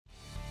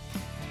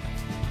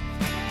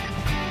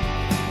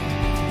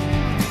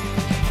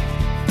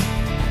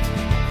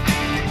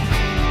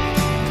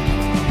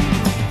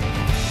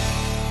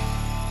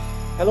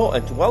Hello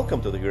and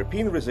welcome to the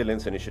European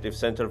Resilience Initiative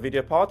Center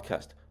video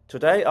podcast.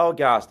 Today our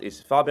guest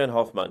is Fabian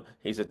Hoffmann.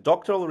 He's a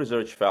doctoral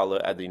research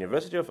fellow at the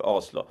University of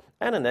Oslo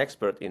and an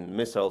expert in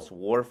missiles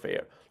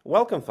warfare.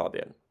 Welcome,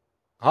 Fabian.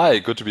 Hi,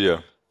 good to be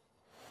here.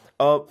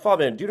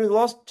 Fabian, during the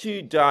last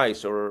 2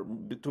 days, or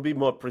to be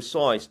more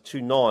precise,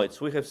 2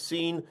 nights, we have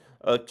seen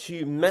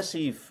 2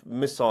 massive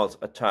missiles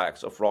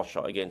attacks of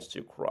Russia against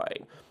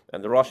Ukraine.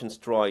 And the Russians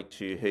tried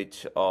to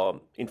hit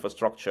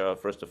infrastructure,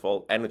 first of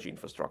all, energy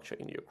infrastructure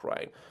in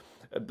Ukraine.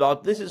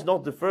 But this is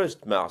not the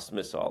first mass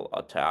missile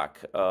attack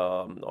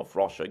of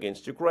Russia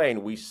against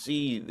Ukraine. We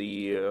see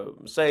the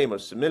same or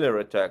similar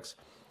attacks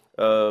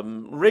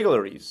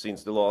regularly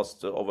since the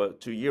last over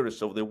 2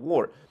 years of the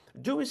war.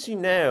 Do we see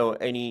now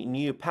any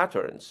new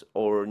patterns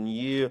or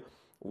new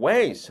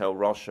ways how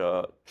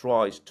Russia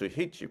tries to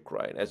hit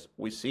Ukraine? As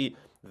we see,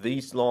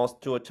 these last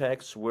 2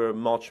 attacks were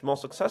much more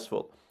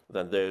successful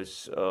than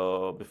those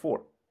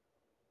before.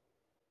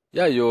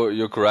 Yeah,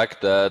 you're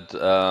correct that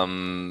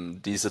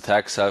these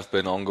attacks have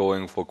been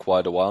ongoing for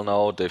quite a while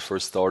now. They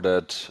first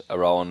started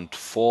around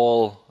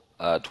fall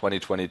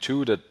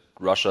 2022, that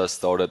Russia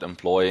started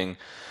employing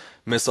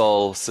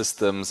missile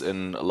systems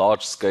in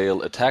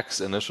large-scale attacks,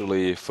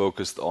 initially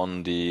focused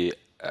on the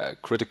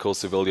critical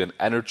civilian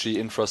energy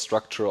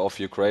infrastructure of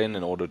Ukraine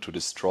in order to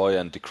destroy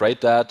and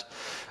degrade that.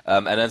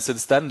 And then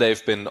since then,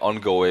 they've been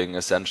ongoing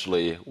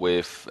essentially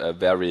with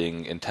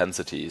varying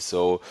intensity.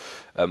 So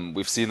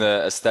we've seen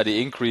a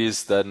steady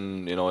increase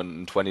then,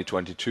 in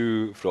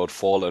 2022 throughout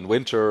fall and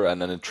winter,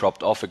 and then it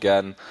dropped off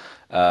again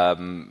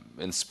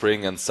in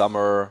spring and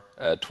summer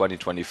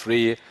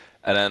 2023.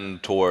 And then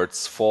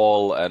towards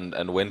fall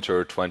and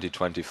winter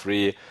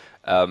 2023,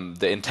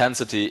 the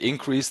intensity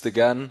increased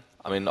again.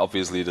 I mean,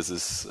 obviously, this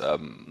is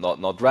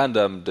not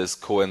random. This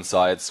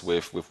coincides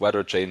with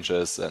weather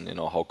changes and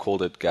how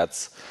cold it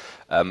gets,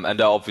 and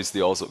there are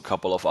obviously also a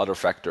couple of other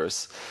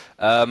factors.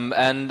 And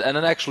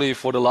then actually,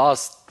 for the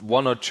last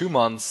 1 or 2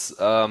 months,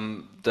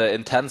 the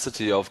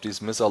intensity of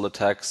these missile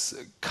attacks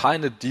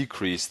kind of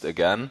decreased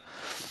again,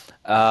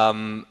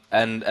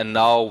 and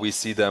now we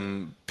see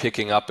them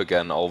picking up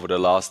again over the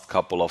last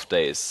couple of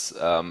days,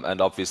 and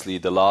obviously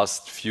the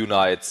last few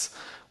nights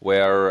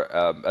were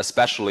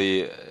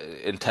especially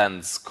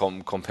intense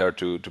compared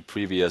to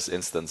previous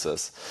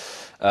instances.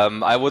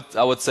 I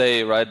would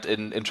say, right,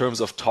 in terms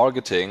of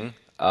targeting,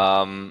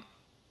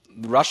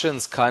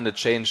 Russians kind of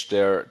changed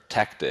their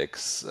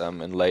tactics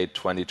in late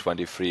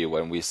 2023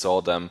 when we saw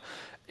them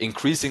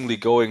increasingly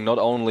going not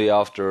only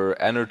after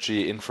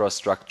energy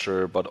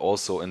infrastructure but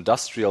also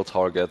industrial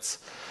targets.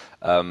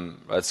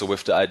 Right, so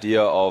with the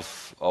idea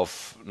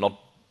of not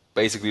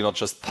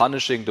just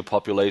punishing the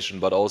population,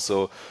 but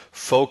also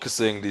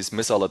focusing these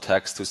missile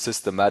attacks to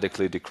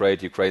systematically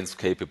degrade Ukraine's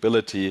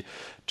capability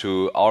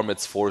to arm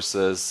its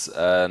forces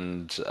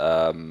and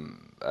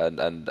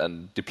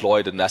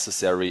deploy the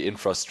necessary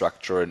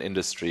infrastructure and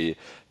industry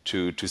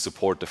to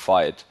support the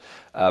fight.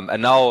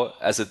 And now,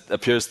 as it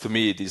appears to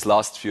me, these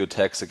last few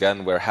attacks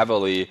again were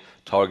heavily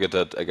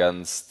targeted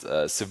against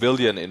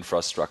civilian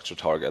infrastructure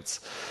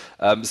targets.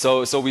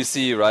 So we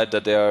see, right,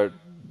 that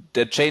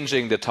they're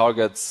changing the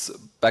targets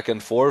back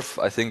and forth.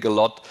 I think a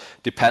lot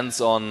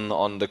depends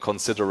on the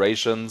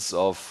considerations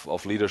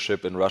of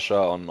leadership in Russia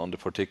on the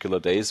particular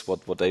days,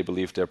 what they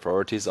believe their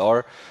priorities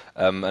are.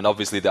 And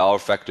obviously there are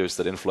factors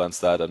that influence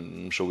that,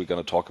 and I'm sure we're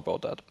going to talk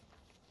about that.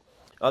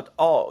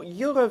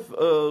 You have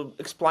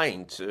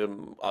explained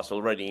us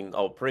already in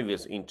our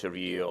previous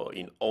interview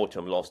in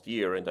autumn last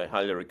year, and I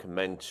highly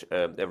recommend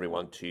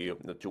everyone to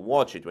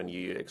watch it when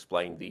you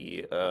explain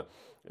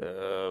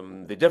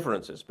the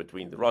differences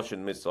between the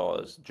Russian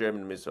missiles,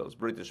 German missiles,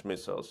 British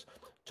missiles,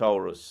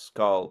 Taurus,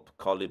 Scalp,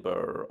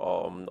 Caliber,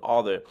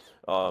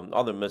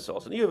 other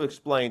missiles. And you have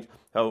explained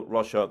how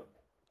Russia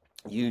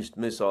used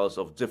missiles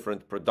of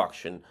different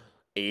production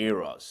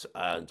eras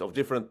and of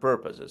different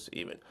purposes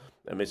even.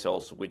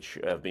 Missiles which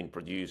have been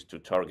produced to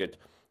target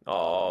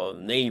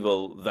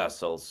naval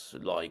vessels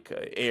like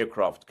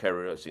aircraft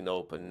carriers in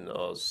open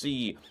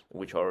sea,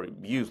 which are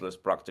useless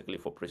practically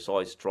for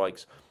precise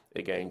strikes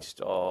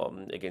against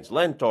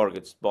land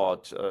targets,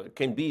 but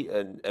can be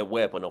a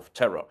weapon of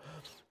terror.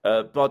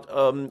 But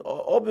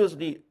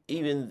obviously,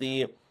 even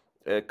the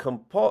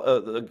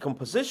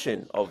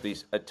composition of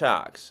these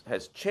attacks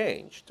has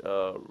changed.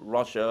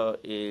 Russia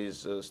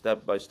is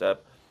step by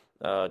step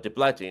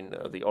depleting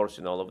the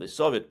arsenal of the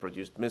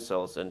Soviet-produced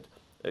missiles and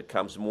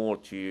comes more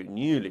to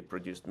newly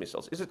produced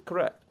missiles. Is it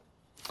correct?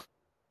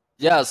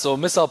 Yeah, so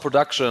missile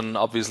production,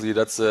 obviously,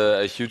 that's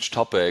a huge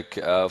topic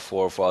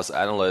for us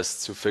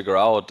analysts to figure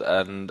out.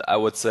 And I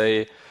would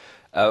say,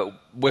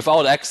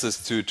 without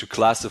access to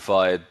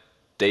classified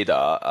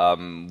data,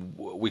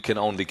 we can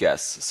only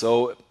guess.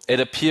 So it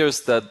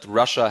appears that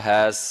Russia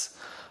has,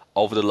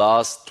 over the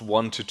last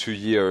 1 to 2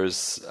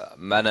 years,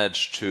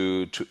 managed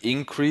to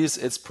increase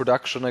its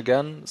production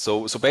again.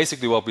 So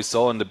basically what we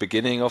saw in the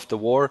beginning of the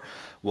war,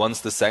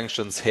 once the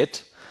sanctions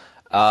hit,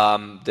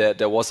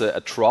 there was a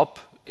drop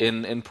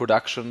in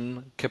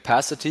production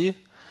capacity.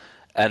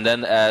 And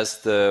then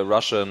as the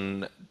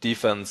Russian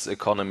defense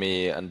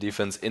economy and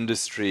defense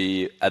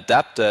industry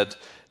adapted,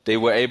 they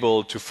were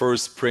able to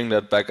first bring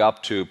that back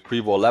up to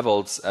pre-war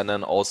levels and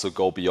then also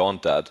go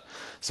beyond that.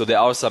 So there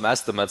are some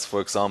estimates,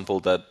 for example,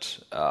 that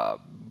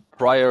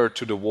prior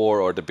to the war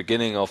or the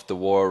beginning of the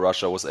war,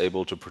 Russia was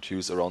able to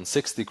produce around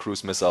 60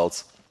 cruise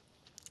missiles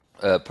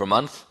per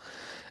month,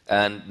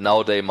 and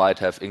now they might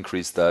have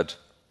increased that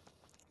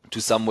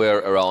to somewhere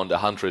around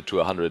 100 to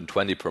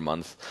 120 per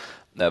month.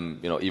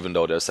 Even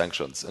though there are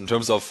sanctions. In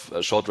terms of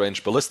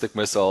short-range ballistic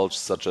missiles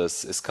such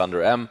as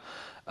Iskander-M,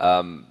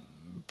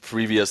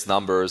 previous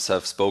numbers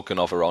have spoken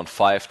of around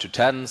 5 to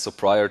 10, so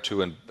prior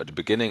to and at the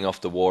beginning of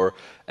the war,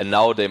 and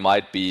now they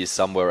might be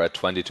somewhere at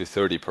 20 to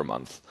 30 per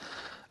month.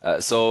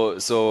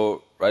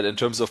 Right, in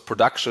terms of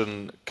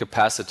production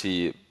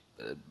capacity,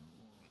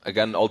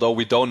 again, although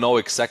we don't know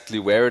exactly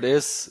where it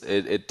is,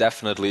 it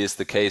definitely is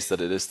the case that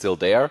it is still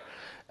there,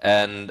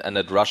 and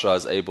that Russia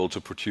is able to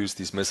produce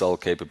these missile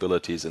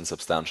capabilities in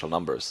substantial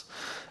numbers.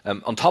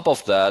 On top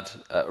of that,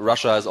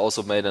 Russia has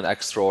also made an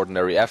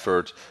extraordinary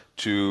effort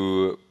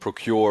to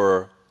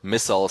procure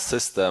missile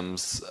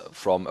systems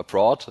from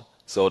abroad.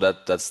 So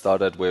that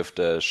started with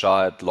the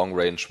Shahed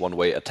long-range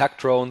one-way attack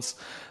drones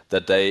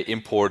that they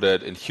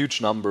imported in huge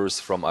numbers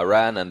from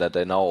Iran, and that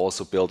they now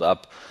also build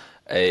up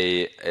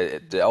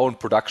their own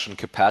production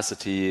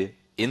capacity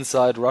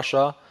inside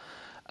Russia.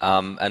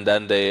 And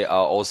then they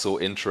are also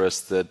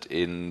interested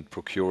in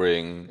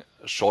procuring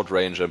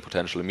short-range and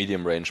potentially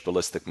medium-range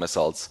ballistic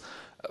missiles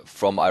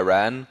from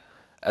Iran.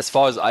 As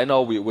far as I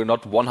know, we're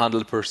not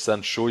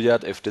 100% sure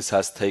yet if this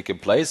has taken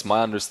place.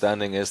 My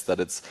understanding is that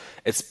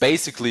it's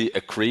basically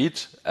agreed,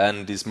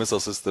 and these missile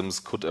systems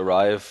could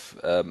arrive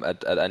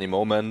at any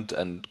moment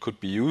and could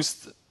be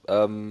used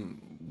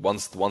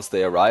once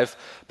they arrive,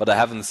 but I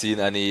haven't seen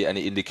any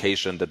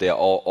indication that they are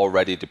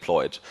already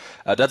deployed.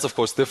 That's of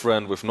course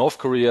different with North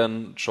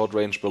Korean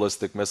short-range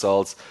ballistic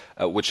missiles,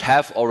 which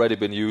have already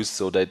been used,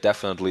 so they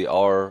definitely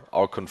are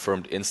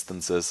confirmed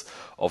instances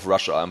of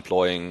Russia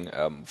employing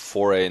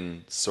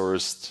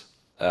foreign-sourced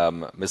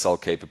missile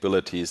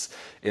capabilities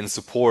in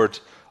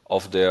support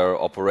of their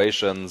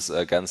operations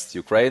against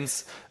Ukraine.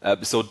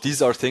 So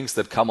these are things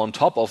that come on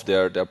top of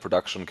their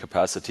production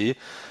capacity.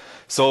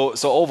 So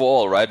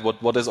overall, right,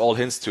 what this all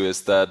hints to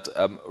is that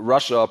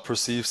Russia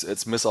perceives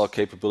its missile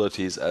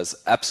capabilities as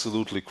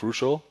absolutely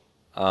crucial.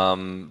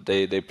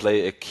 They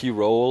play a key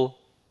role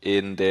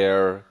in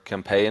their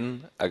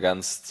campaign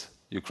against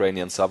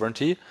Ukrainian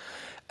sovereignty,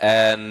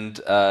 and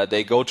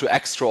they go to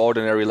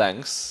extraordinary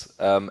lengths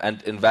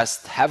and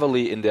invest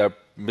heavily in their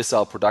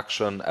missile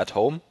production at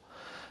home,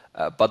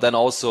 but then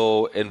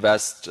also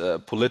invest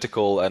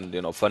political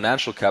and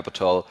financial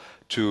capital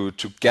to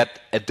get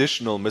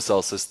additional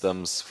missile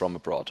systems from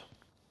abroad.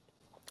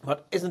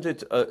 But isn't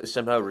it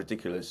somehow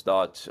ridiculous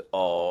that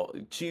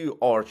two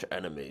arch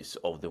enemies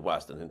of the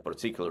West, and in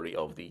particular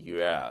of the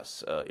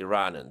US,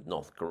 Iran and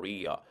North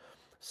Korea,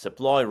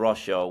 supply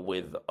Russia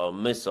with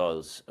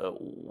missiles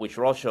which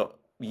Russia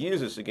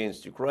uses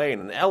against Ukraine,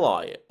 an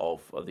ally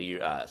of the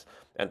US,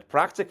 and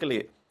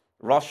practically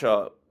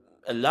Russia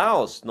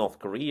allows North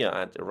Korea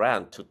and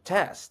Iran to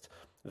test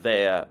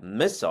their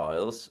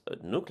missiles,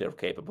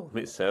 nuclear-capable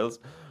missiles,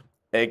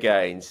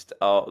 against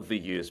the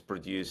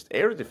US-produced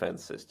air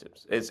defense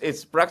systems.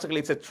 It's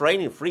practically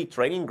a free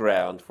training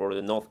ground for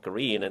the North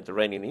Korean and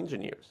Iranian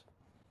engineers.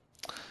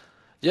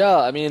 Yeah,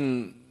 I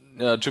mean,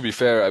 to be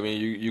fair, I mean,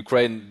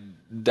 Ukraine,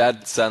 in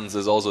that sense,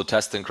 is also a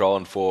testing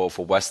ground for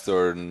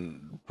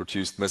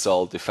Western-produced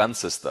missile defense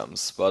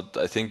systems. But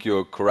I think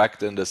you're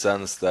correct in the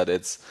sense that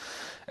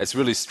it's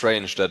really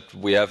strange that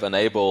we have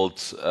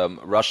enabled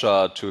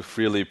Russia to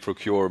freely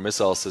procure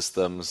missile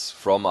systems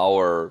from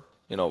our,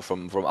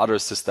 from other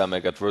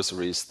systemic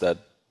adversaries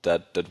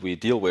that we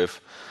deal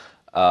with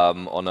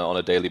on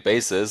a daily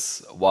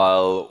basis,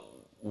 while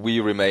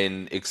we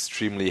remain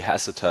extremely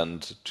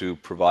hesitant to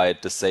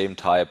provide the same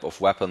type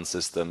of weapon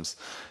systems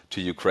to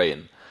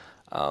Ukraine.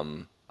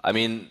 I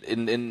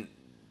mean,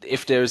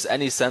 if there's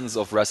any sense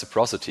of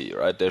reciprocity,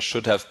 right, there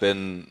should have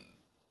been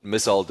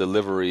missile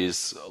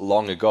deliveries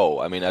long ago.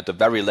 I mean, at the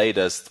very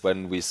latest,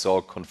 when we saw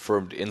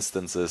confirmed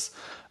instances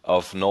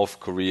of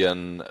North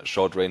Korean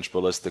short-range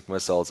ballistic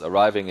missiles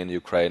arriving in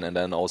Ukraine and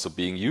then also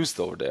being used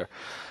over there.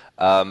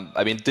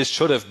 I mean, this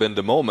should have been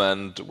the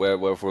moment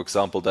where, for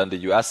example, then the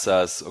US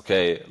says,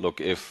 okay,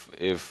 look,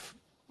 if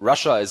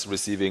Russia is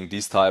receiving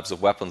these types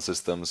of weapon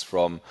systems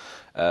from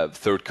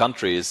third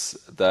countries,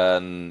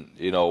 then,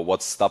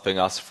 what's stopping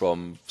us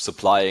from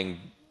supplying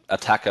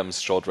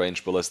ATACMS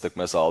short-range ballistic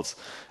missiles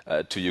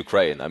to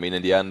Ukraine? I mean,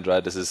 in the end,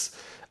 right, this is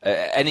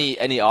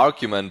any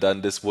argument,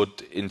 then this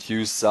would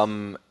induce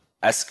some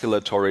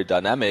escalatory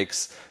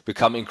dynamics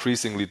become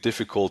increasingly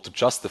difficult to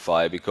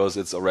justify, because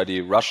it's already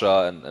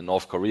Russia and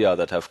North Korea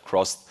that have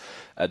crossed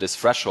this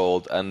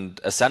threshold. And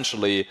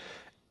essentially,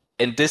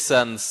 in this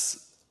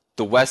sense,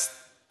 the West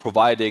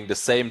providing the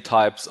same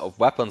types of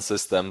weapon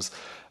systems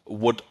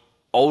would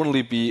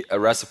only be a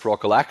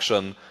reciprocal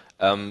action.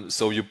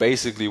 So you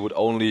basically would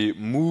only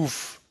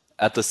move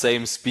at the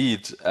same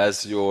speed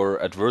as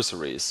your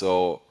adversary.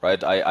 So,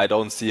 right, I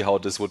don't see how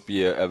this would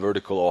be a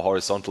vertical or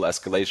horizontal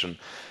escalation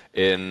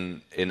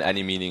in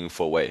any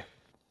meaningful way.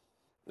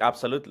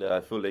 Absolutely,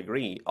 I fully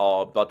agree.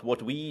 But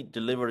what we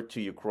delivered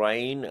to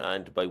Ukraine,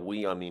 and by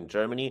we I mean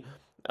Germany,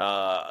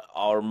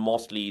 are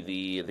mostly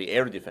the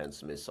air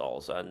defense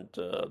missiles. And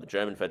the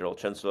German Federal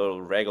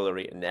Chancellor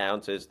regularly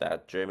announces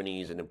that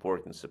Germany is an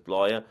important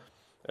supplier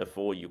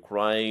for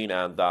Ukraine,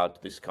 and that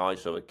the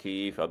skies over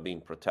Kiev are being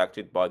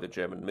protected by the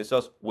German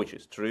missiles, which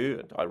is true.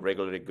 And I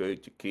regularly go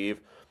to Kiev,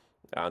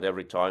 and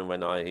every time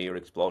when I hear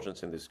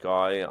explosions in the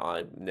sky,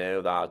 I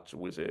know that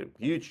with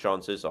huge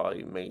chances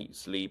I may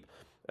sleep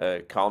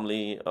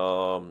calmly,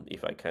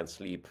 if I can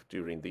sleep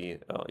during the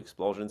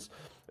explosions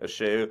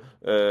show,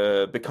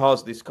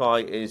 because the sky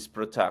is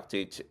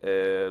protected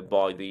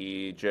by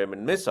the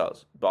German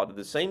missiles. But at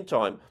the same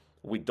time,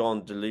 we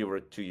don't deliver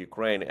to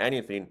Ukraine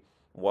anything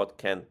what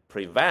can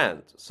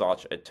prevent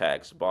such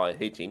attacks by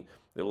hitting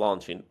the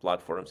launching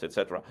platforms,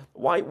 etc.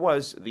 Why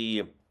was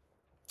the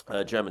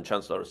German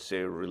Chancellor so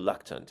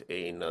reluctant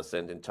in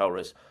sending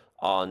Taurus?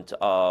 And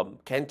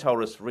can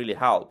Taurus really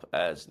help,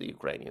 as the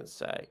Ukrainians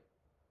say?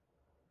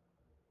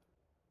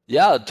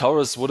 Yeah,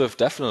 Taurus would have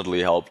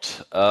definitely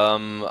helped.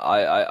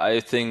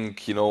 I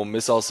think,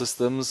 missile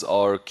systems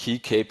are key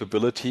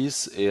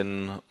capabilities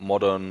in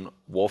modern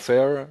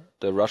warfare.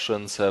 The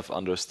Russians have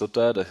understood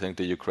that. I think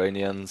the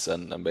Ukrainians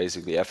and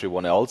basically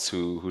everyone else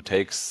who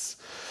takes,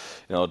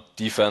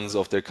 defense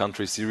of their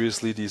country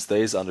seriously these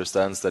days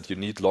understands that you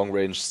need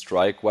long-range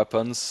strike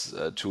weapons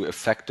to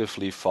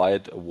effectively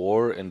fight a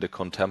war in the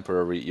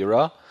contemporary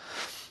era.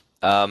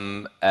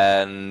 And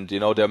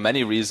there are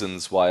many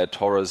reasons why a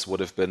Taurus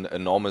would have been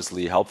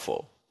enormously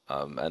helpful.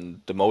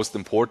 And the most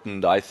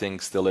important, I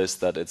think, still is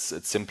that it's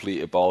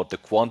simply about the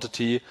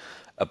quantity,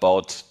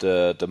 about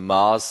the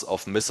mass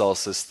of missile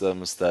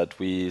systems that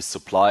we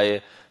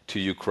supply to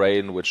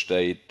Ukraine, which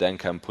they then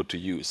can put to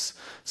use.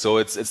 So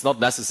it's not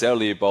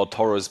necessarily about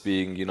Taurus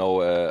being,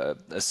 a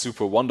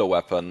super wonder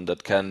weapon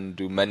that can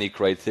do many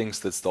great things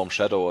that Storm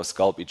Shadow or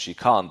Scalp EG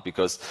can't,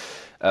 because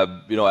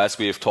as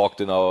we have talked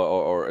in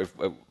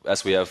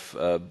as we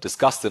have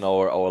discussed in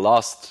our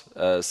last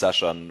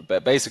session,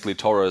 basically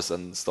Taurus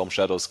and Storm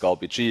Shadow,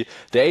 Scalp EG,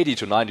 they're 80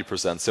 to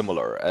 90%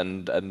 similar,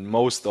 and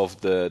most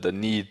of the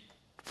need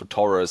for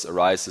Taurus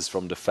arises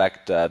from the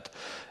fact that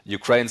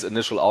Ukraine's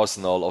initial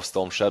arsenal of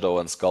Storm Shadow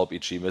and Scalp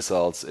EG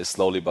missiles is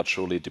slowly but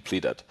surely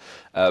depleted,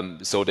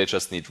 so they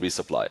just need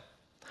resupply.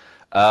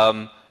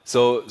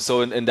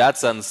 So in that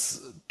sense,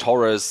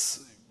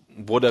 Taurus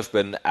would have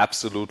been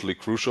absolutely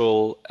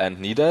crucial and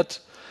needed.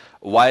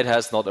 Why it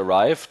has not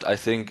arrived, I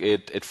think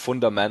it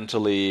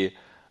fundamentally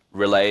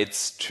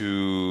relates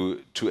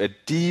to a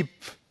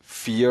deep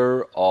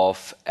fear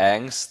of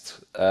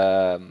angst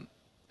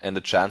in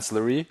the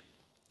Chancellery.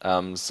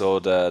 So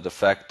the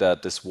fact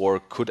that this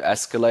war could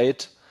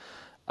escalate,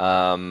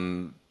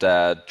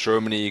 that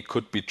Germany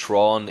could be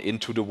drawn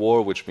into the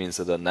war, which means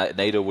that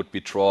NATO would be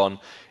drawn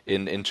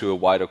into a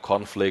wider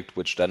conflict,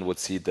 which then would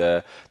see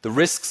the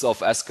risks of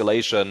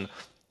escalation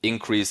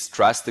increase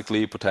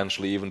drastically,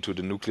 potentially even to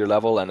the nuclear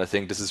level. And I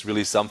think this is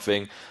really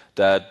something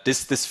that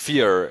this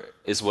fear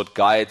is what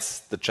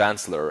guides the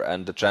Chancellor,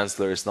 and the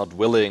Chancellor is not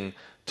willing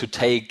to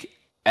take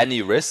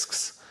any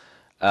risks.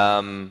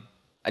 And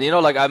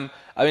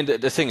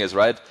the thing is,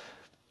 right,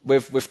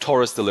 with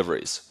Taurus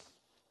deliveries,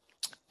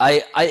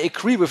 I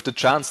agree with the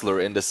Chancellor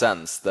in the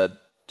sense that,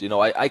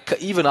 I'm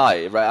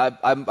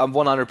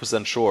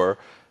 100% sure,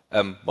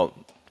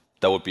 well,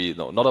 that would be,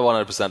 not a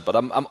 100%, but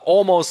I'm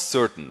almost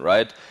certain,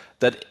 right,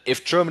 that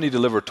if Germany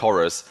delivered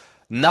Taurus,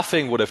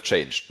 nothing would have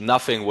changed,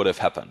 nothing would have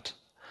happened.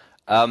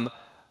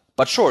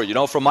 But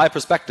sure, from my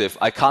perspective,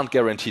 I can't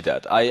guarantee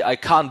that. I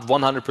can't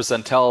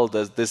 100% tell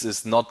that this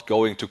is not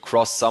going to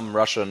cross some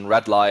Russian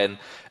red line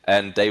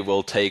and they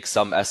will take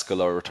some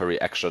escalatory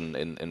action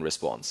in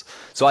response.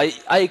 So I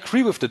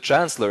agree with the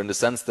Chancellor in the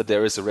sense that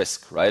there is a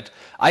risk, right?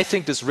 I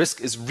think this risk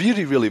is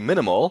really, really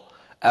minimal,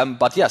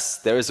 but yes,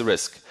 there is a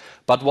risk.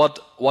 But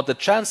what the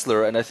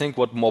Chancellor, and I think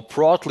what more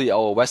broadly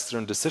our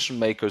Western decision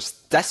makers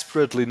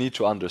desperately need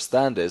to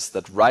understand is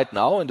that right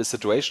now, in the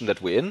situation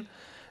that we're in,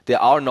 there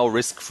are no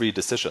risk-free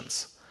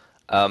decisions.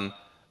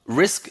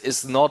 Risk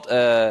is not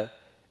a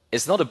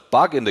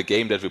bug in the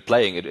game that we're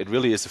playing. It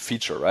really is a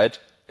feature, right?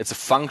 It's a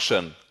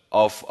function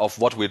of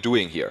what we're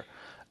doing here.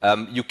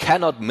 You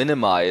cannot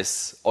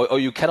minimize or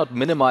you cannot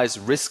minimize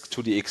risk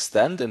to the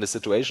extent in the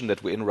situation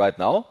that we're in right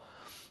now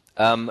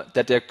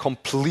that they're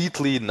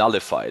completely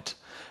nullified.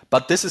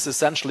 But this is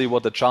essentially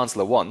what the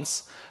Chancellor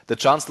wants. The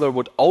Chancellor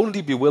would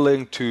only be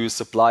willing to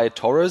supply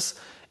Taurus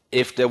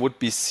if there would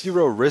be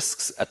zero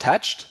risks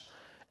attached,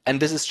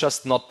 and this is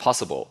just not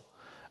possible.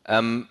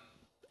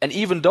 And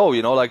even though,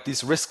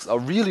 these risks are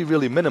really,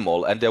 really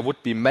minimal, and there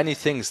would be many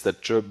things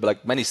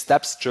that, many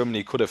steps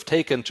Germany could have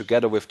taken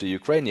together with the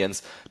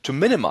Ukrainians to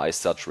minimize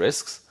such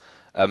risks,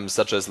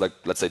 such as,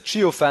 let's say,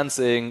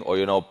 geofencing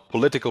or,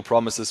 political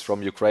promises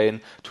from Ukraine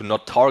to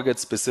not target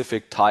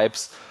specific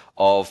types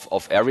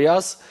of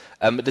areas.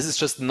 This is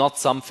just not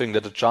something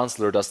that the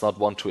Chancellor does not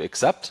want to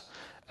accept.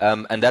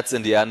 and that's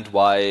in the end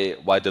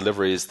why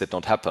deliveries did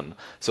not happen.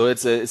 So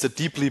it's a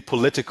deeply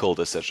political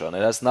decision.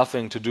 It has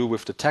nothing to do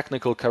with the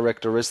technical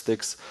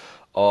characteristics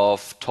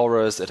of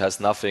Taurus. It has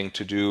nothing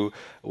to do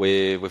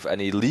with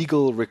any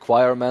legal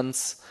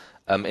requirements.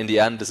 In the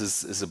end, this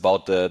is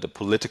about the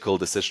political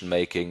decision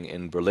making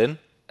in Berlin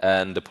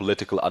and the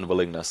political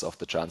unwillingness of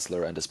the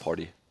chancellor and his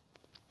party.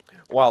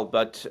 Well,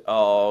 but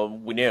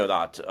we know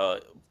that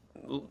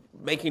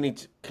making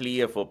it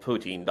clear for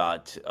Putin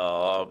that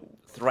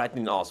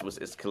threatening us with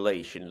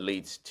escalation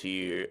leads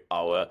to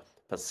our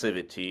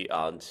passivity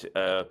and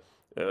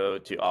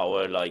to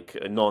our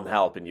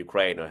non-help in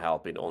Ukraine, or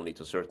helping only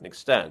to a certain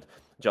extent,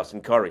 just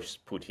encourages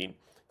Putin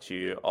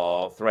to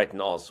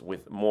threaten us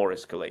with more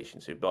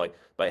escalation. So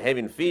by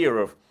having fear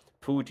of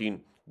Putin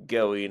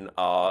going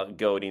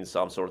in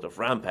some sort of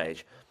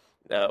rampage,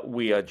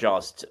 we are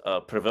just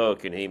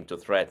provoking him to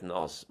threaten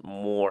us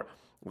more.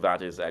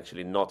 That is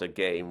actually not a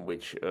game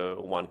which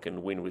one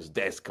can win with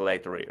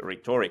de-escalatory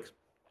rhetoric.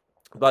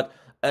 But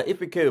if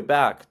we go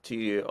back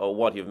to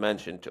what you've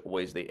mentioned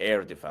with the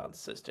air defense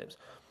systems,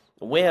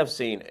 we have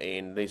seen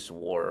in this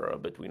war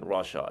between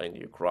Russia and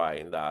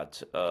Ukraine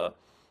that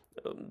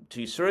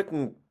to a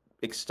certain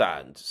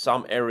extent,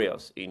 some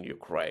areas in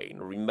Ukraine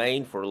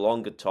remain for a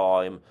longer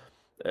time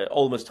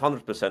almost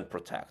 100%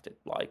 protected,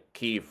 like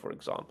Kyiv, for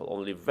example.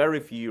 Only very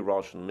few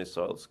Russian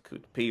missiles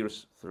could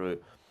pierce through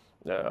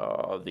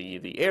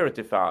the air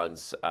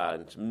defense,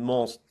 and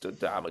most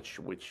damage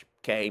which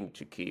came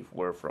to Kyiv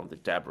were from the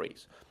debris,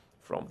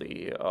 from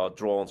the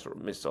drones or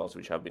missiles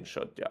which have been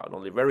shot down.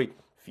 Only very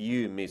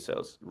few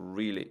missiles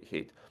really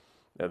hit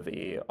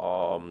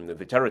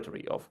the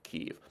territory of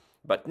Kyiv.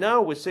 But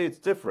now we see it's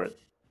different,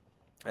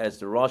 as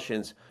the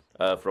Russians,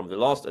 from the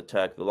last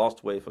attack, the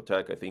last wave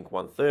attack, I think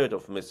 1/3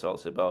 of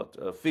missiles, about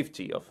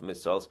 50 of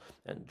missiles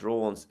and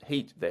drones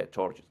hit their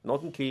targets,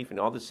 not in Kyiv, in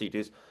other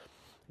cities.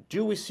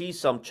 Do we see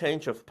some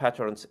change of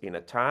patterns in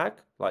attack,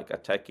 like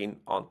attacking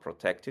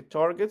unprotected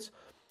targets?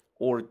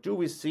 Or do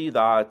we see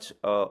that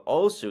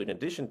also, in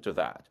addition to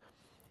that,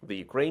 the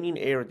Ukrainian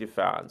air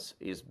defense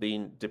is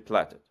being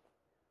depleted?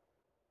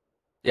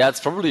 Yeah,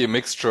 it's probably a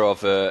mixture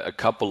of a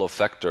couple of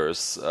factors.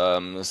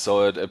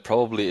 So it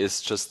probably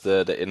is just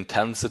the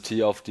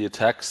intensity of the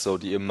attack, so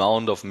the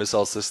amount of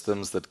missile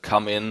systems that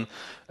come in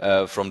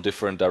from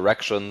different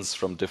directions,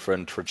 from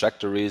different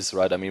trajectories,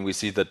 right? I mean, we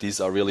see that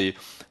these are really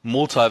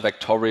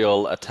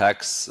multi-vectorial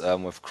attacks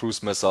with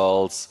cruise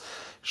missiles,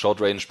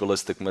 short-range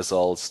ballistic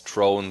missiles,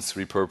 drones,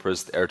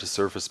 repurposed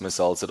air-to-surface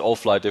missiles that all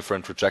fly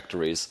different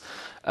trajectories.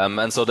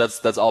 And so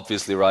that's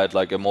obviously right,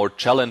 like a more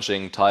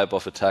challenging type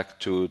of attack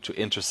to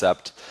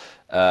intercept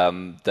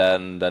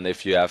than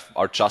if you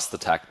are just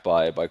attacked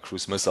by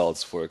cruise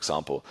missiles, for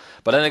example.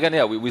 But then again,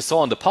 yeah, we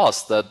saw in the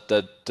past that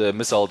the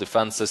missile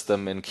defense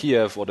system in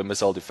Kiev, or the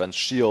missile defense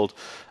shield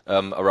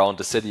around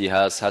the city,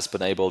 has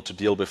been able to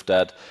deal with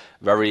that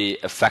very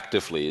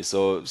effectively.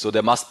 So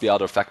there must be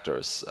other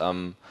factors.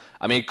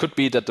 I mean, it could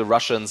be that the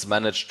Russians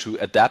managed to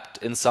adapt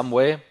in some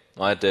way,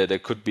 right? There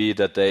could be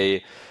that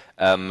they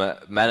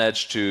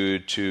managed to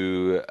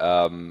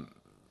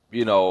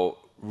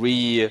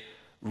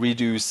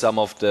redo some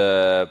of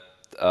the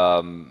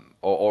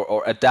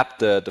or adapt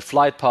the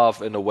flight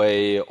path in a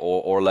way,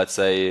 or let's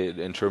say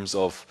in terms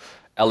of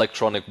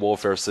electronic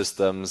warfare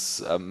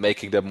systems,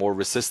 making them more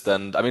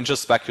resistant. I mean,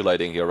 just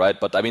speculating here, right?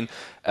 But I mean,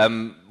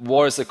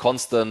 war is a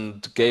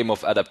constant game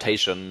of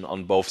adaptation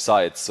on both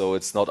sides, so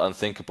it's not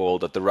unthinkable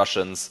that the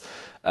Russians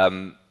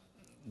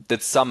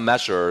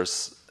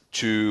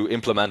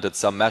implemented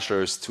some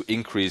measures to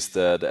increase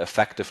the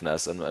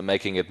effectiveness and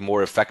making it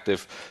more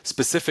effective,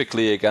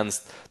 specifically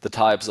against the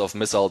types of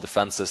missile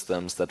defense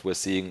systems that we're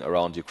seeing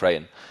around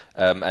Ukraine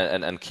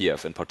and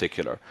Kiev in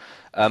particular.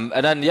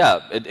 And then, yeah,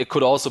 it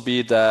could also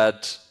be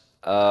that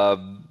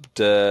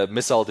the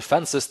missile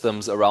defense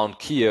systems around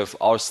Kiev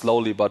are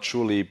slowly but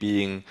surely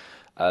being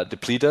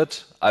depleted.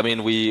 I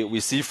mean, we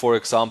see, for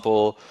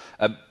example,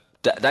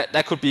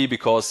 that could be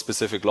because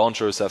specific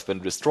launchers have been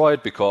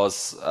destroyed,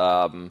 because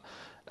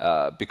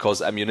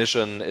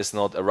ammunition is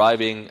not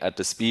arriving at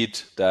the speed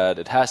that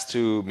it has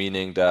to,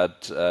 meaning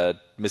that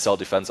missile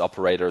defense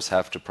operators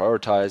have to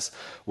prioritize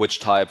which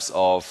types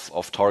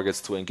of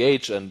targets to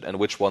engage and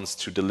which ones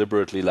to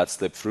deliberately let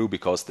slip through,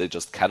 because they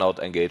just cannot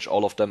engage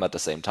all of them at the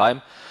same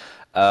time.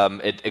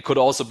 It could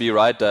also be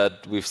right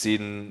that we've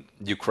seen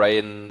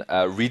Ukraine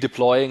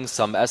redeploying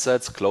some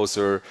assets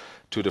closer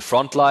to the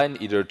front line,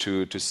 either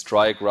to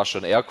strike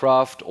Russian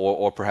aircraft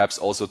or perhaps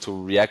also to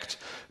react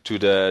to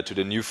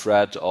the new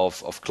threat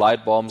of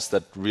glide bombs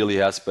that really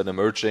has been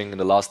emerging in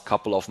the last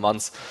couple of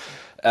months.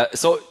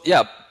 So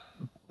yeah,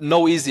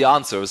 no easy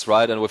answers,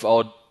 right? And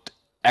without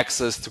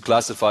access to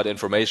classified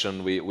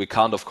information, we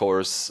can't, of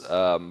course,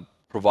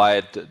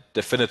 provide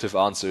definitive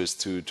answers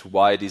to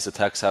why these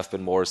attacks have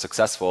been more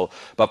successful.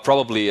 But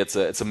probably it's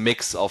a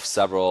mix of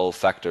several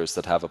factors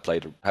that have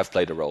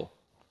played a role.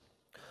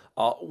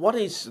 What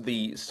is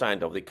the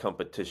stand of the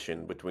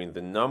competition between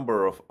the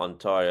number of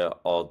anti-air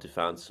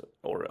defense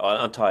or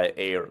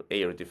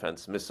anti-air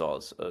defense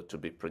missiles to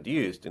be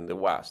produced in the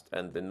West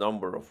and the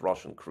number of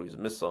Russian cruise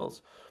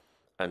missiles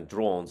and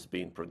drones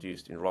being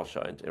produced in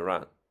Russia and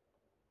Iran?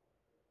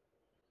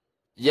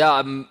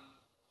 Yeah,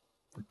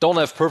 don't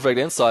have perfect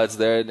insights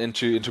there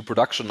into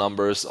production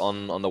numbers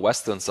on the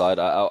Western side.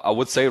 I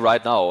would say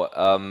right now,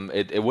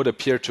 it would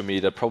appear to me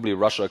that probably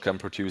Russia can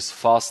produce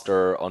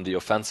faster on the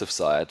offensive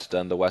side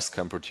than the West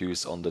can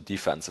produce on the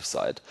defensive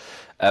side,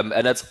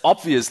 and that's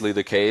obviously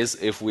the case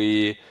if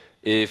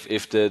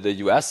the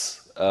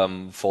US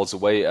falls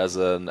away as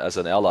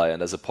an ally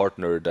and as a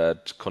partner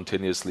that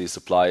continuously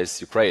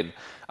supplies Ukraine.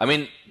 I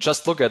mean,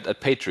 just look at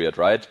Patriot,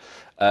 right?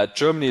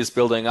 Germany is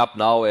building up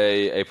now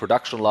a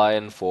production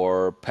line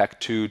for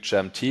PAC-2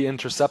 GEM-T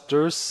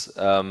interceptors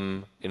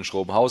in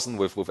Schrobenhausen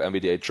with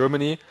MBDA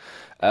Germany.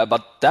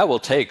 But that will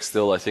take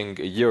still, I think,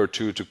 a year or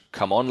two to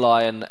come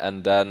online,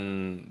 and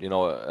then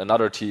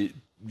another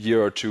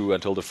year or two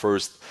until the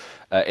first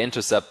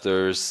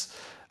interceptors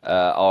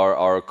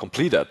are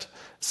completed.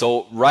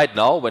 So right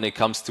now, when it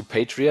comes to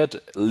Patriot,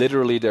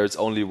 literally there's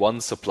only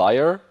one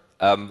supplier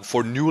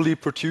for newly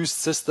produced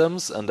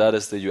systems, and that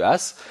is the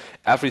US.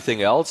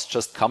 Everything else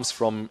just comes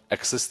from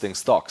existing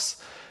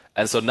stocks.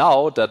 And so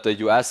now that the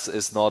US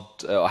has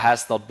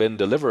not been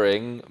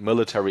delivering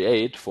military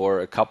aid for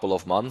a couple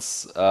of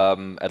months,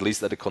 at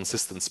least at a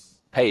consistent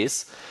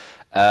pace,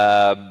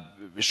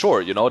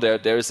 sure,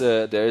 there is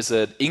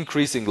an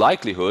increasing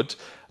likelihood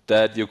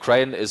that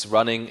Ukraine is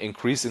running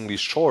increasingly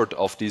short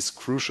of these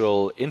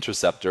crucial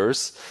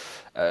interceptors.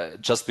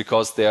 Just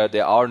because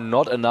there are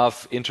not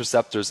enough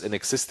interceptors in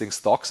existing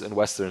stocks in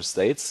Western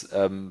states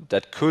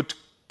that could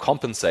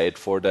compensate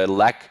for the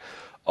lack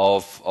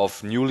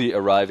of newly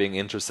arriving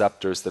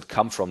interceptors that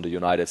come from the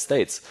United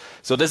States.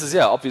 So this is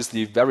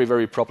obviously very,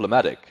 very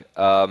problematic.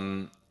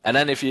 And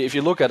then if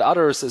you look at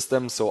other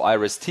systems, so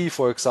IRIS-T,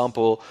 for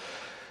example,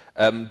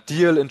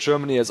 Deal in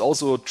Germany has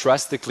also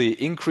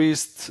drastically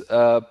increased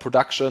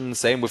production.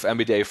 Same with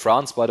MBDA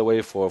France, by the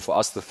way, for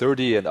Aster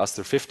 30 and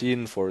Aster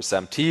 15 for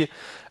SAM-T.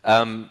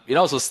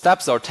 So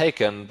steps are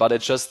taken, but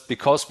it's just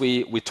because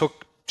we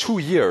took 2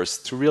 years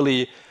to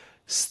really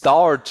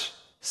start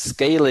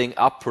scaling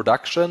up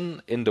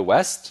production in the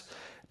West.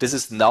 This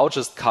is now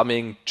just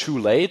coming too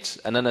late,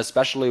 and then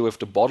especially with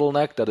the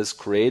bottleneck that is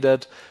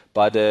created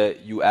by the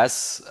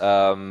US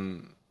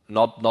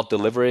not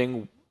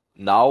delivering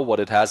now what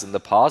it has in the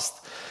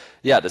past.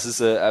 This is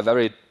a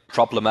very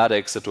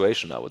problematic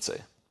situation, I would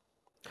say.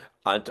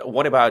 And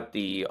what about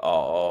the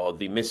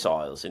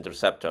missiles,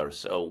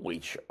 interceptors,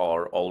 which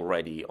are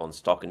already on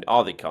stock in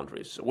other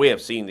countries? We have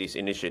seen this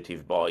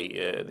initiative by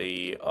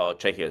the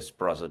Czechia's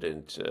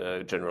President,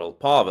 General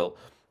Pavel,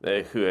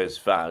 who has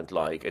found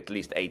like at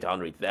least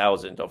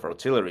 800,000 of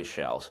artillery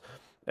shells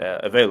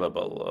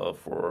available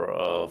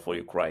for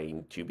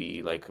Ukraine to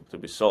be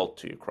sold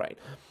to Ukraine.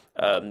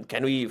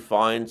 Can we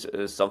find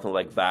something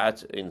like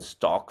that in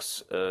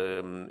stocks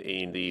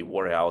in the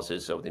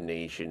warehouses of the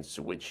nations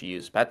which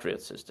use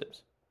Patriot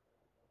systems?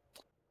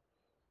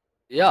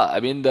 Yeah, I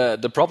mean,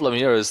 the problem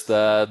here is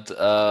that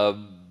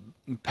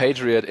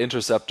Patriot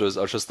interceptors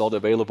are just not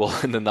available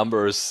in the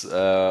numbers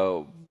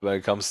when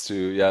it comes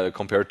to,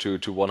 compared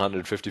to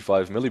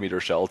 155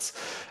 millimeter shells.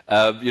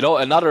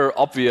 Another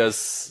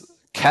obvious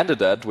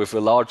candidate with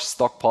a large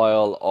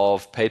stockpile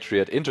of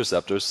Patriot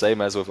interceptors, same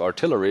as with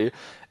artillery,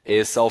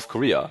 is South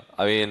Korea.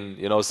 I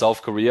mean,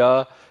 South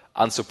Korea,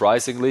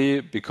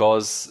 unsurprisingly,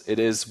 because it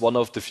is one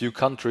of the few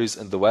countries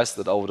in the West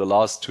that over the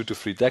last 2 to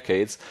 3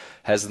 decades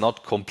has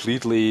not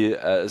completely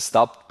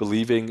stopped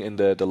believing in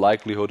the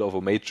likelihood of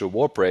a major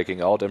war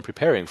breaking out and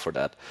preparing for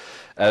that.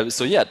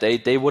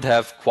 They would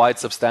have quite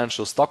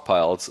substantial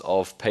stockpiles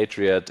of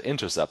Patriot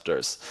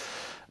interceptors.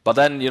 But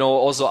then,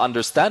 also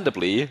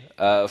understandably,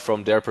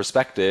 from their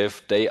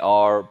perspective, they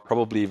are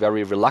probably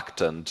very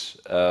reluctant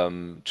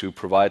to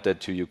provide that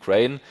to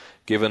Ukraine,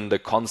 given the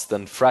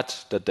constant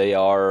threat that they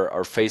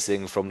are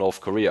facing from North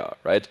Korea,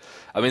 right?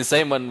 I mean,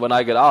 same when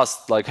I get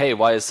asked, like, hey,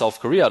 why is South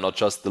Korea not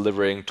just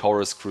delivering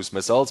Taurus cruise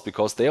missiles?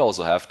 Because they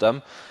also have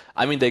them.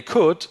 I mean, they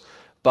could,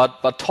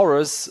 but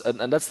Taurus,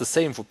 and that's the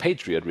same for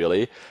Patriot,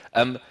 really,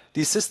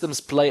 these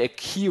systems play a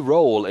key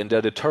role in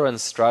their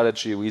deterrence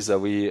strategy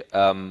vis-a-vis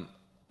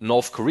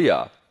North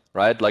Korea,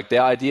 right? Like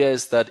their idea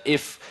is that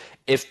if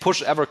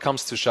push ever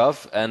comes to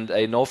shove and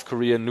a North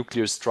Korean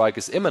nuclear strike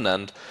is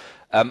imminent,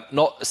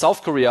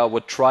 South Korea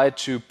would try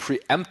to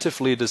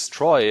preemptively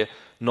destroy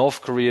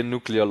North Korean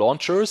nuclear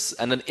launchers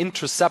and then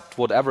intercept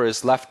whatever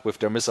is left with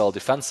their missile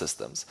defense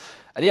systems.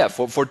 And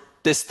for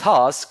this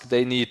task,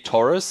 they need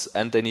Taurus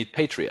and they need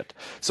Patriot.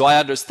 So I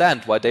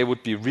understand why they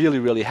would be really,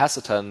 really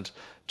hesitant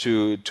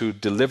to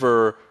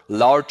deliver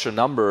larger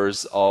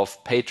numbers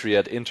of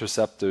Patriot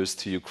interceptors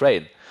to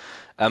Ukraine.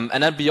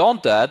 And then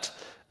beyond that,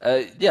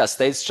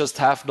 states just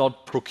have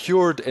not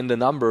procured in the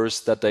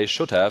numbers that they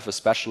should have,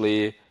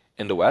 especially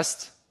in the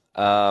West.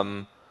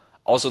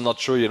 Also not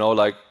sure,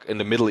 like in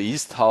the Middle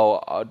East,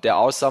 how there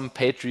are some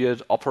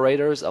Patriot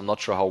operators. I'm not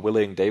sure how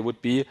willing they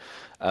would be,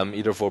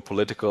 either for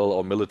political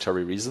or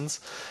military reasons.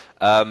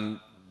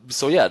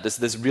 So yeah,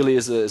 this really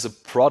is a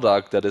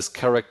product that is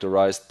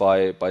characterized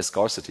by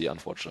scarcity,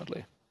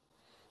 unfortunately.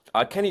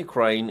 Can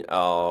Ukraine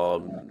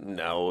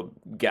now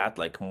get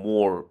like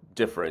more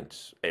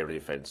different air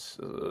defense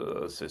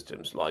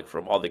systems like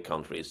from other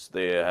countries?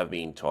 There have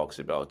been talks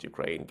about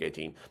Ukraine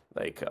getting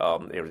like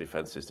air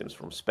defense systems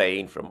from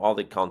Spain, from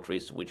other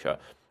countries which are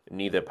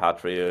neither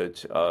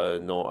Patriot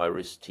nor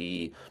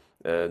IRIS-T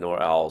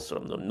nor else,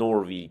 nor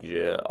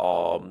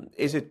Norwegia.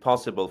 Is it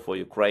possible for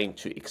Ukraine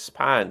to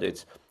expand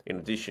it in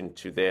addition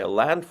to their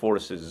land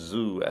forces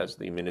zoo, as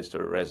the Minister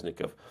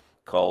Reznikov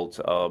called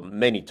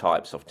many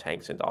types of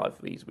tanks and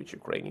IFVs which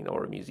Ukrainian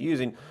army is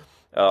using,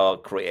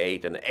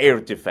 create an air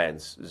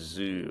defense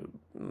zoo,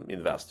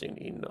 investing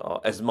in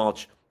as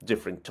much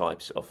different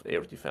types of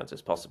air defense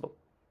as possible?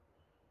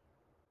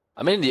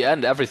 I mean, in the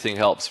end, everything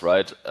helps,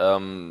 right?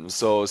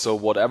 So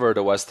whatever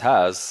the West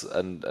has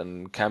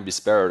and can be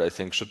spared, I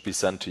think, should be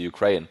sent to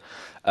Ukraine.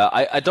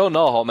 I don't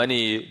know how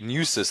many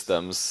new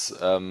systems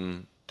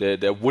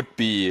there would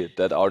be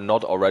that are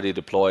not already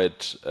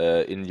deployed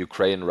in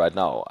Ukraine right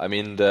now. I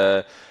mean,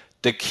 the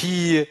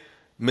key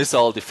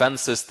missile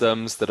defense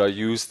systems that are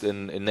used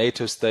in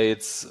NATO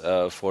states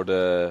for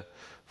the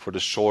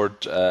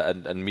short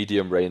and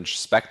medium range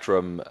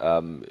spectrum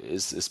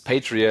is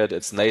Patriot,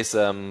 it's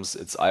NASAMS,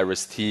 it's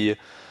IRIS-T,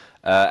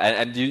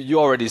 and you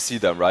already see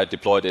them, right,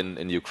 deployed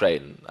in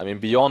Ukraine. I mean,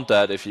 beyond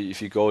that, if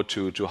you go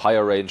to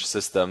higher range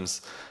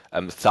systems,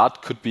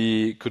 THAAD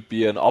could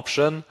be an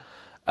option.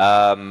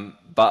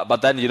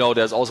 But then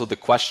there's also the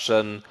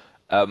question,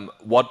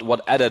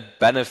 what added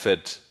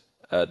benefit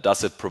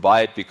does it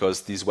provide?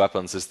 Because these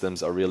weapon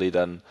systems are really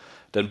then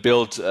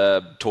built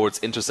towards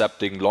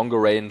intercepting longer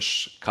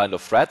range kind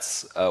of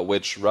threats,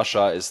 which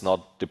Russia is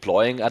not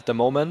deploying at the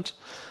moment.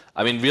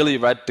 I mean, really,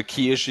 right, the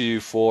key issue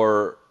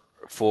for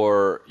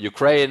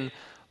Ukraine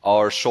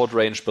are short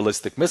range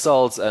ballistic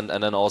missiles and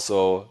then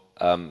also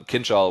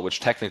Kinjal, which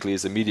technically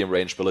is a medium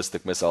range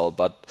ballistic missile,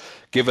 but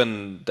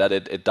given that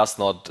it does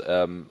not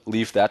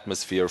leave the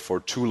atmosphere for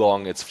too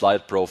long, its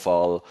flight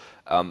profile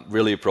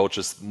really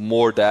approaches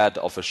more that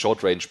of a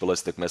short range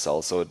ballistic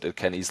missile, so it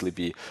can easily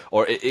be,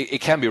 or it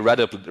can be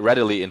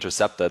readily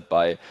intercepted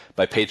by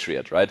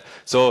Patriot, right?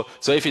 So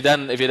if you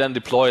then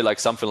deploy like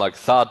something like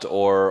THAAD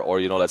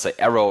or let's say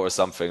Arrow or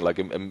something like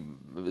a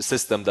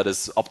system that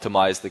is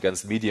optimized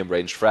against medium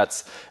range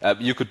threats,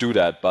 you could do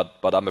that,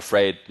 but I'm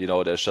afraid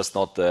there's just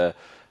not the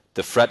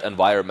threat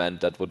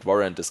environment that would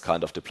warrant this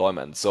kind of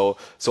deployment. So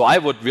I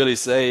would really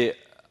say,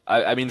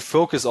 I mean,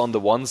 focus on the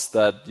ones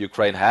that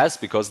Ukraine has,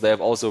 because they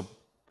have also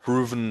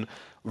proven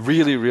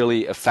really,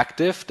 really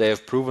effective. They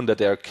have proven that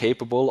they are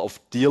capable of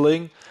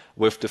dealing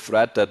with the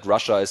threat that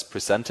Russia is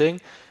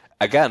presenting.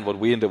 Again, what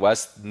we in the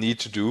West need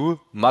to do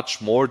much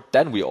more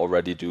than we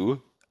already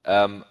do,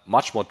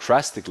 much more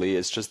drastically,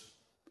 is just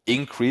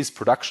increase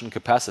production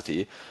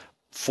capacity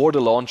for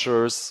the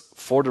launchers,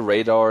 for the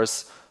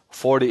radars,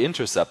 for the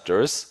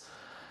interceptors.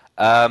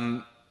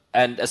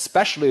 And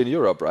especially in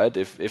Europe, right?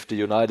 If the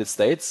United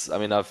States, I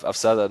mean, I've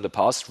said that in the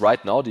past,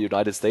 right now, the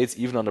United States,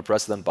 even under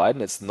President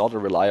Biden, it's not a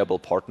reliable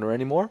partner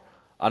anymore,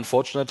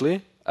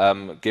 unfortunately,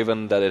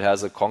 given that it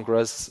has a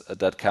Congress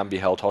that can be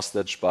held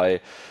hostage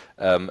by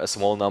a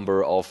small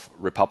number of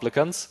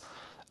Republicans.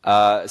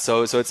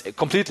 So it's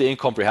completely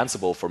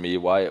incomprehensible for me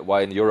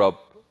why in Europe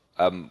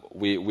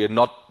we're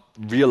not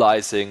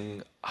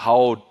realizing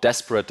how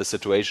desperate the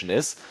situation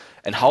is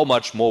and how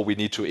much more we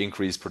need to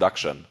increase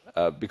production.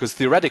 Because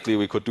theoretically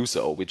we could do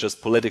so, we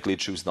just politically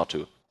choose not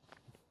to.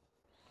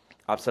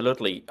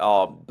 Absolutely.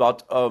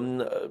 But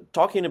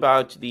talking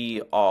about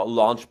the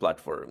launch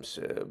platforms,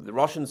 the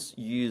Russians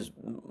use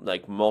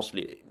like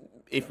mostly,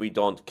 if we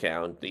don't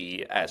count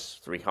the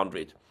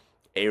S-300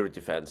 air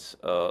defense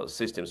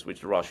systems,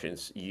 which the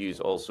Russians use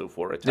also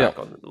for attack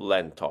on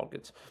land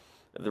targets.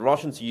 The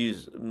Russians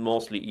use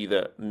mostly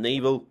either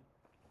naval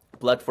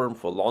platform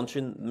for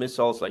launching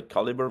missiles like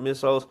Caliber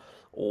missiles,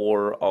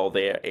 or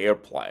their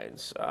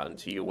airplanes.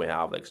 And here we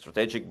have like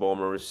strategic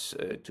bombers,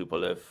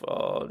 Tupolev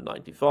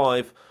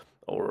 95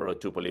 or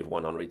Tupolev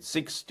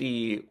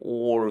 160,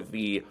 or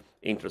the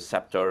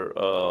interceptor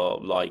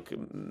like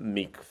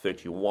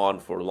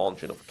MiG-31 for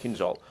launching of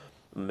Kinjal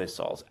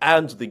missiles,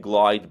 and the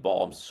glide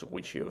bombs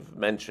which you've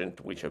mentioned,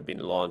 which have been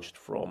launched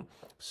from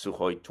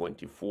Sukhoi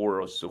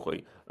 24 or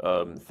Sukhoi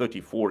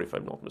 34, if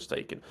I'm not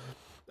mistaken.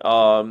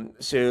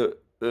 So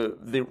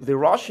the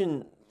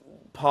Russian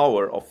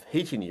power of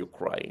hitting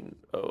Ukraine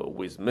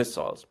with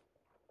missiles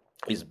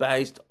is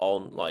based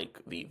on like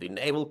the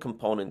naval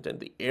component and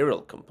the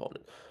aerial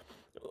component.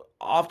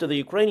 After the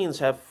Ukrainians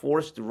have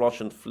forced the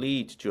Russian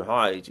fleet to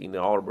hide in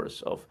the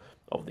harbors of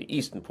the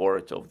eastern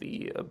part of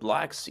the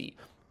Black Sea,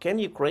 can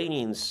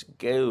Ukrainians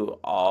go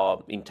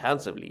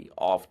intensively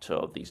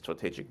after the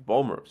strategic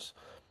bombers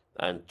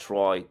and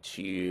try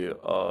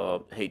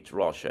to hit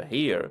Russia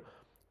here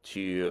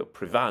to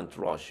prevent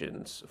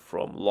Russians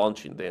from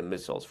launching their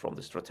missiles from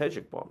the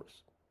strategic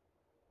bombers?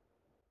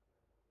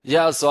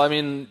 Yeah, so I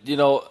mean,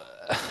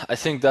 I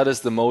think that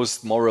is the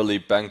most morally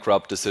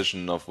bankrupt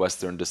decision of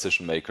Western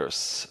decision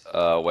makers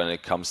when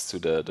it comes to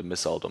the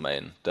missile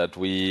domain. That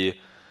we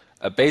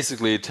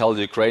basically tell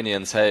the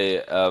Ukrainians,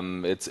 hey,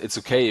 it's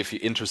okay if you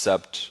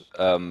intercept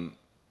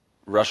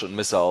Russian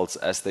missiles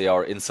as they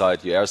are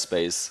inside your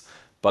airspace,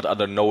 but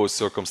under no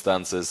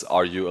circumstances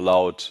are you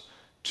allowed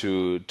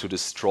to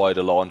destroy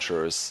the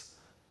launchers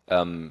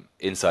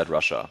inside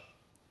Russia.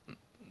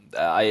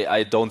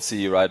 I don't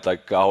see, right,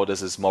 like how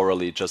this is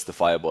morally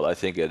justifiable. I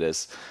think it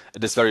is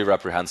very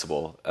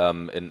reprehensible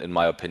in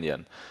my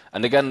opinion.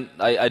 And again,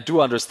 I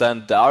do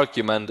understand the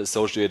argument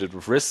associated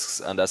with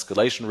risks and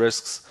escalation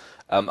risks.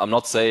 I'm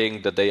not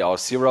saying that they are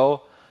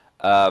zero,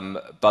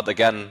 but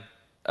again,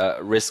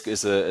 risk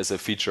is a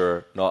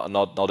feature,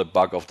 not a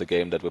bug of the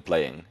game that we're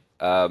playing.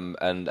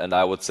 And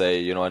I would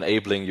say,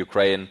 enabling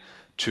Ukraine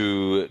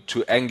to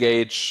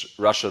engage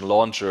Russian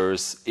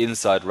launchers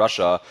inside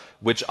Russia,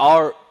 which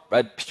are,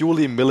 right,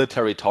 purely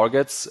military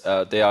targets.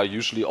 They are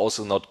usually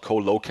also not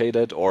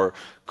co-located or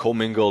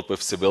commingled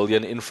with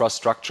civilian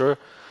infrastructure.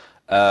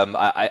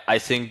 I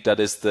think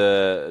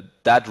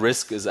that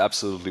risk is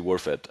absolutely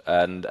worth it,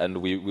 and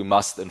we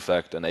must in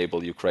fact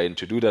enable Ukraine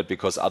to do that,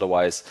 because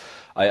otherwise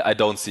I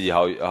don't see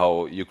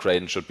how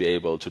Ukraine should be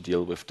able to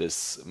deal with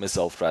this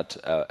missile threat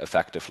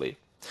effectively.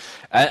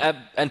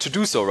 And to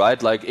do so,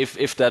 right, like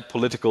if that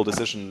political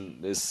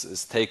decision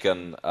is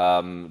taken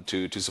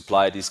to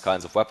supply these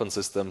kinds of weapon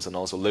systems and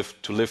also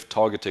lift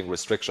targeting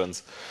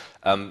restrictions,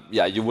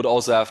 yeah, you would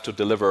also have to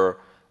deliver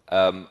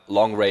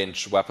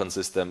long-range weapon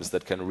systems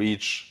that can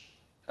reach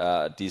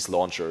these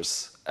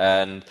launchers.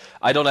 And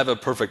I don't have a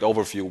perfect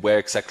overview where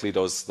exactly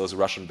those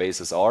Russian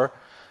bases are.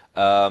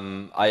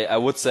 I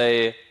would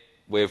say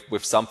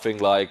with something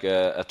like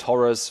a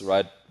Taurus,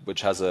 right,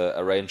 which has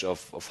a range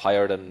of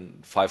higher than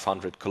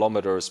 500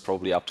 kilometers,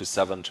 probably up to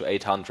 700 to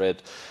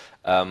 800,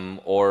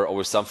 or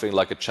with something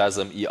like a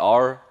Chasm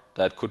ER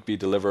that could be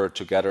delivered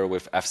together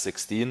with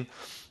F-16,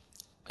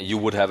 you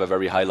would have a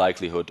very high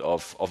likelihood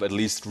of at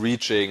least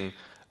reaching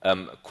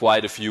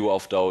quite a few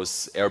of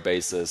those air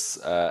bases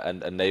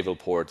and naval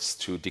ports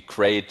to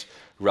degrade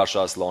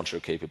Russia's launcher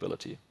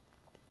capability.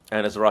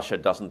 And as Russia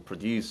doesn't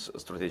produce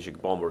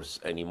strategic bombers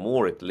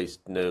anymore, at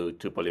least no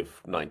Tupolev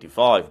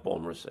 95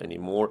 bombers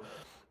anymore,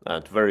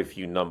 and very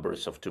few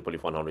numbers of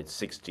Tupolev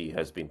 160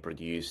 has been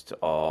produced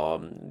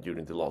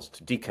during the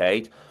last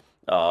decade,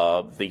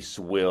 this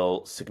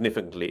will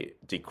significantly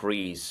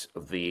decrease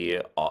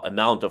the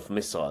amount of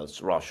missiles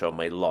Russia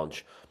may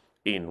launch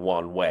in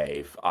one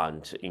wave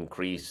and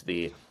increase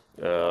the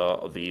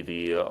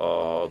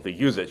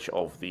usage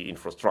of the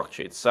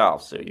infrastructure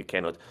itself. So you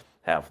cannot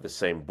have the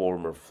same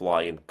bomber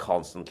flying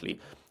constantly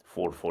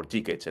for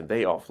decades, and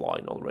they are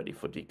flying already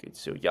for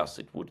decades. So yes,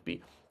 it would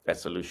be a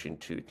solution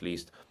to at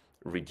least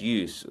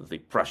reduce the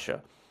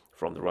pressure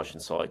from the Russian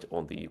side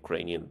on the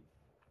Ukrainian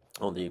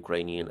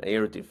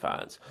air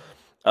defense.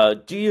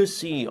 Do you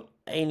see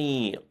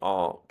any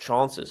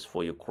chances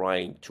for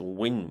Ukraine to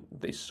win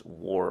this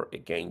war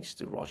against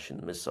the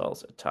Russian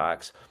missiles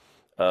attacks,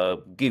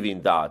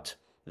 given that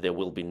there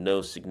will be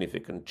no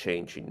significant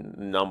change in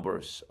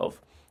numbers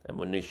of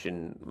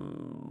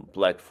ammunition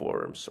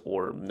platforms,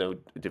 or no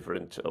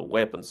different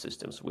weapon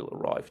systems will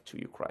arrive to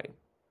Ukraine?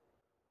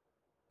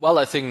 Well,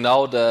 I think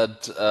now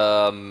that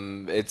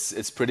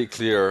it's pretty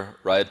clear,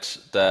 right,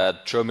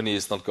 that Germany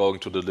is not going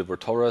to deliver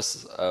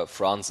Taurus.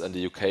 France and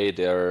the UK,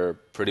 they're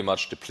pretty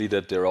much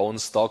depleted their own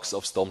stocks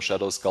of Storm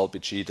Shadow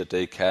gGmbH that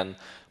they can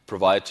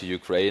provide to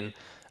Ukraine.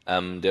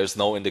 There's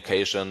no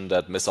indication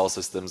that missile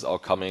systems are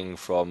coming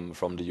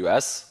from the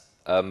US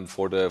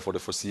for the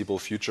foreseeable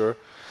future.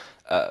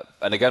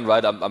 And again,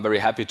 right, I'm very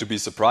happy to be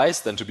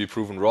surprised and to be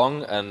proven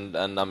wrong, and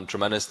I'm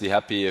tremendously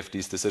happy if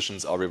these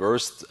decisions are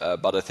reversed.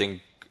 But I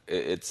think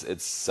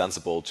it's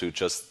sensible to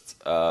just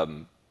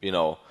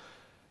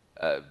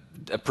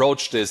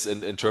approach this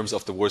in terms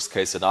of the worst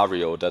case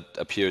scenario that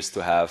appears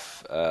to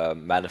have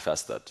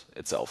manifested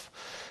itself.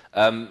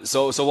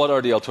 So what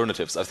are the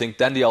alternatives? I think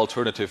then the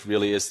alternative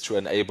really is to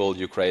enable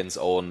Ukraine's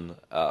own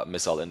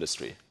missile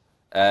industry.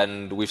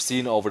 And we've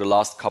seen over the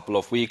last couple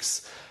of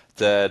weeks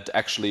that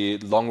actually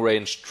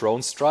long-range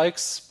drone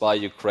strikes by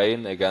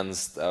Ukraine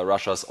against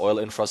Russia's oil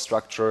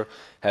infrastructure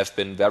have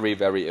been very,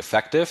 very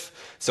effective.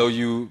 So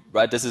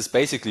this is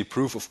basically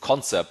proof of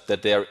concept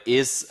that there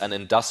is an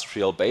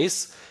industrial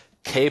base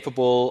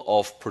capable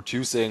of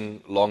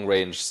producing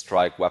long-range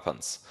strike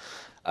weapons.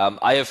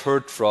 I have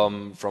heard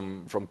from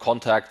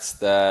contacts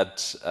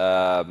that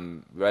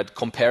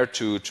compared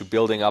to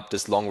building up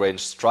this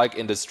long-range strike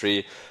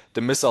industry,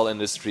 the missile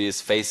industry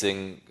is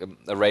facing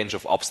a range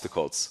of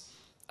obstacles.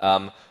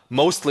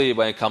 Mostly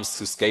when it comes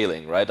to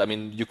scaling, right? I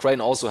mean,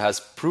 Ukraine also has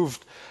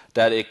proved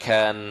that it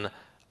can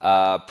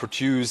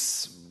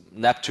produce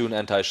Neptune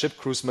anti-ship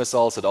cruise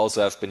missiles that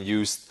also have been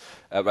used,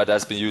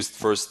 has been used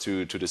first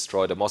to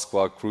destroy the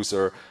Moskva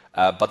cruiser,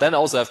 but then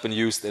also have been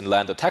used in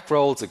land attack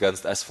roles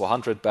against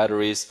S-400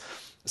 batteries.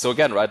 So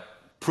again, right,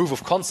 proof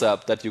of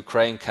concept that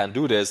Ukraine can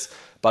do this,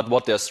 but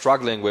what they're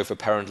struggling with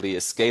apparently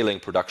is scaling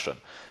production.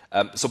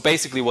 So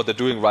basically what they're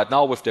doing right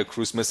now with their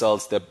cruise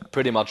missiles, they're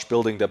pretty much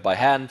building them by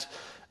hand,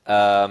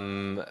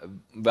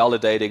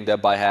 validating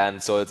them by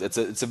hand. So it's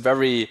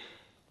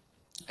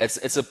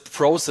a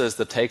process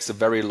that takes a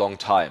very long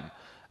time.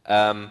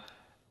 And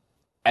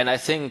I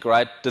think,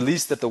 right, the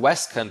least that the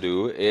West can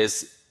do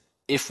is,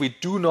 if we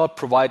do not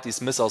provide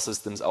these missile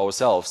systems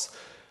ourselves,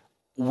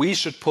 we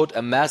should put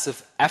a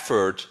massive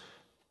effort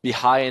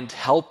behind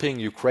helping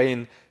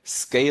Ukraine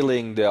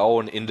scaling their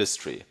own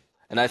industry.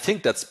 And I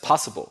think that's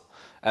possible.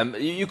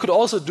 You could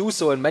also do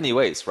so in many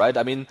ways, right?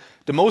 I mean,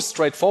 the most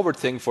straightforward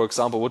thing, for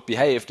example, would be,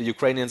 hey, if the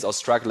Ukrainians are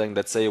struggling,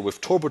 let's say,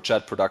 with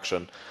turbojet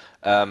production,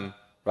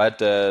 right,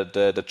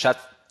 the jet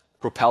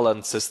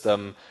propellant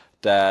system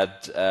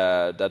that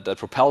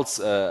propels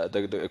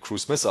the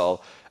cruise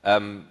missile,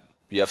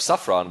 you have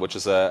Safran, which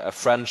is a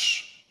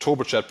French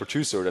turbojet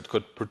producer that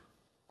could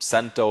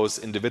send those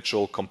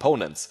individual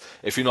components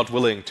if you're not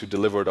willing to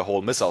deliver the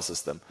whole missile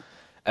system.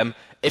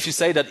 If you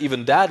say that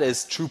even that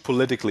is too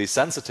politically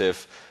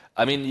sensitive,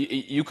 I mean,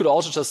 you could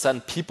also just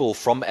send people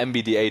from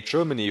MBDA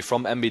Germany,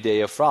 from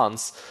MBDA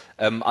France,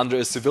 under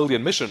a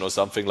civilian mission or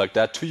something like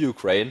that to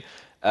Ukraine,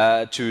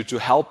 to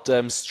help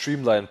them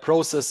streamline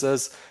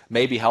processes,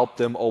 maybe help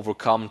them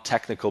overcome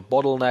technical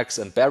bottlenecks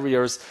and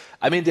barriers.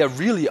 I mean, there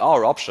really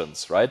are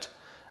options, right?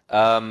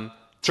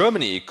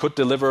 Germany could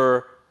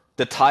deliver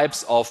the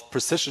types of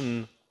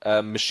precision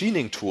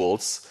machining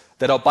tools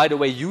that are, by the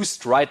way,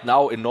 used right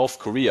now in North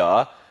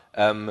Korea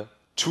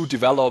to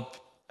develop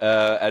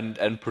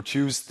and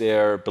produce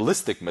their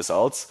ballistic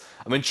missiles.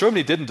 I mean,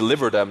 Germany didn't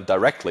deliver them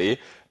directly,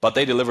 but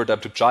they delivered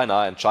them to China,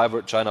 and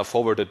China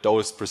forwarded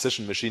those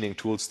precision machining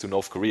tools to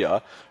North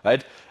Korea,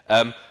 right?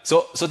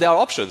 So there are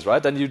options,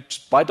 right? And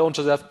why don't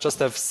you just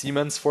have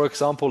Siemens, for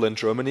example, in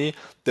Germany,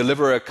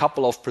 deliver a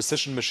couple of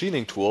precision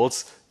machining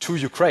tools to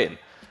Ukraine?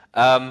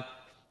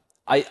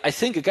 I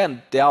think,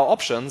 again, there are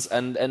options,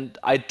 and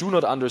I do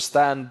not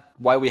understand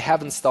why we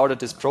haven't started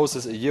this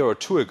process a year or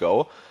two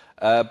ago.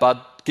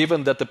 But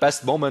given that the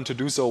best moment to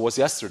do so was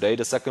yesterday,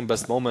 the second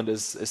best moment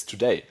is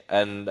today.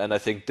 And I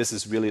think this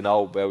is really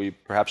now where we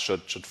perhaps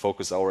should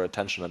focus our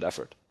attention and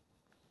effort.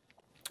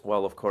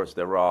 Well, of course,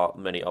 there are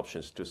many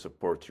options to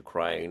support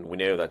Ukraine. We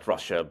know that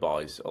Russia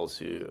buys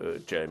also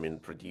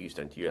German-produced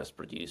and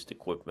US-produced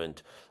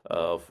equipment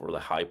for the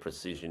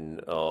high-precision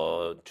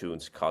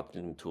tools,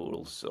 cutting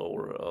tools,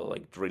 or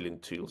like drilling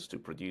tools to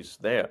produce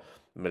their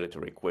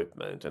military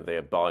equipment, and they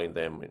are buying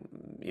them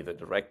either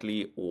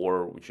directly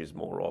or, which is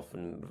more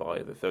often,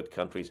 via the third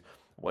countries.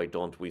 Why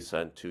don't we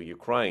send to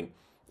Ukraine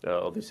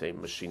the same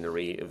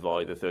machinery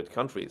via the third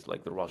countries,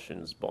 like the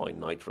Russians buy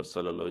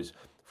nitrocellulose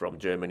from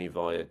Germany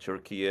via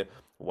Turkey?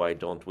 Why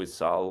don't we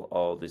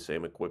sell the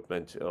same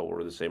equipment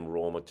or the same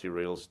raw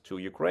materials to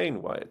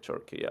Ukraine via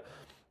Turkey?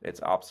 It's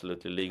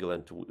absolutely legal,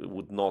 and it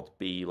would not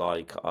be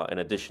like an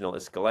additional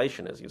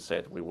escalation. As you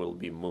said, we will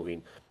be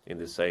moving in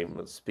the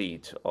same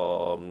speed,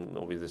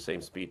 with the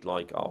same speed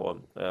like our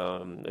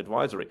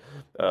advisory.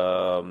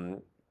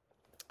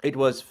 It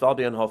was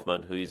Fabian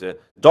Hoffmann, who is a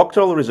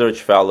doctoral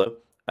research fellow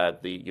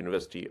at the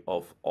University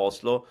of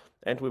Oslo,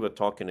 and we were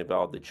talking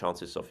about the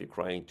chances of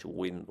Ukraine to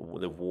win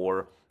the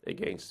war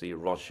against the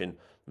Russian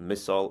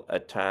missile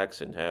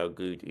attacks, and how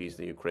good is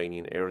the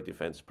Ukrainian air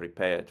defense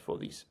prepared for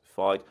this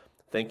fight.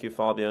 Thank you,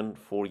 Fabian,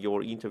 for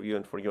your interview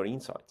and for your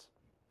insights.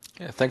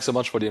 Yeah, thanks so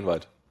much for the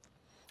invite.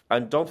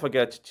 And don't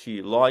forget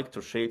to like,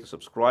 to share, to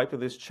subscribe to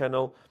this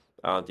channel.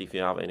 And if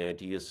you have any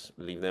ideas,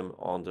 leave them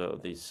under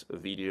this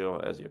video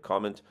as your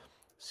comment.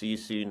 See you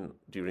soon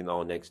during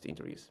our next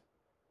interviews.